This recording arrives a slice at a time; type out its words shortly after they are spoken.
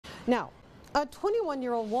Now, a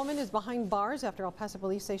 21-year-old woman is behind bars after El Paso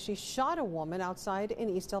police say she shot a woman outside an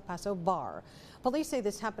East El Paso bar. Police say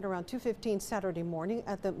this happened around 2:15 Saturday morning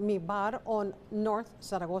at the Mi Bar on North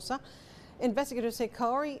Zaragoza. Investigators say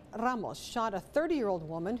Kaori Ramos shot a 30-year-old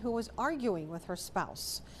woman who was arguing with her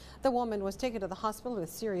spouse. The woman was taken to the hospital with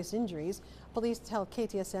serious injuries. Police tell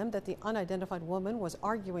KTSM that the unidentified woman was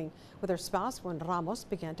arguing with her spouse when Ramos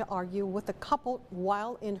began to argue with the couple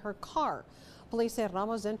while in her car. Police say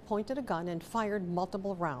Ramos then pointed a gun and fired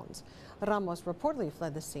multiple rounds. Ramos reportedly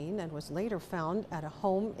fled the scene and was later found at a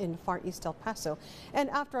home in far East El Paso. And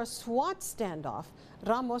after a SWAT standoff,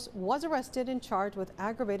 Ramos was arrested and charged with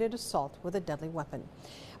aggravated assault with a deadly weapon.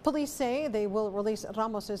 Police say they will release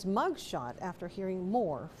Ramos's mugshot after hearing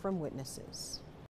more from witnesses.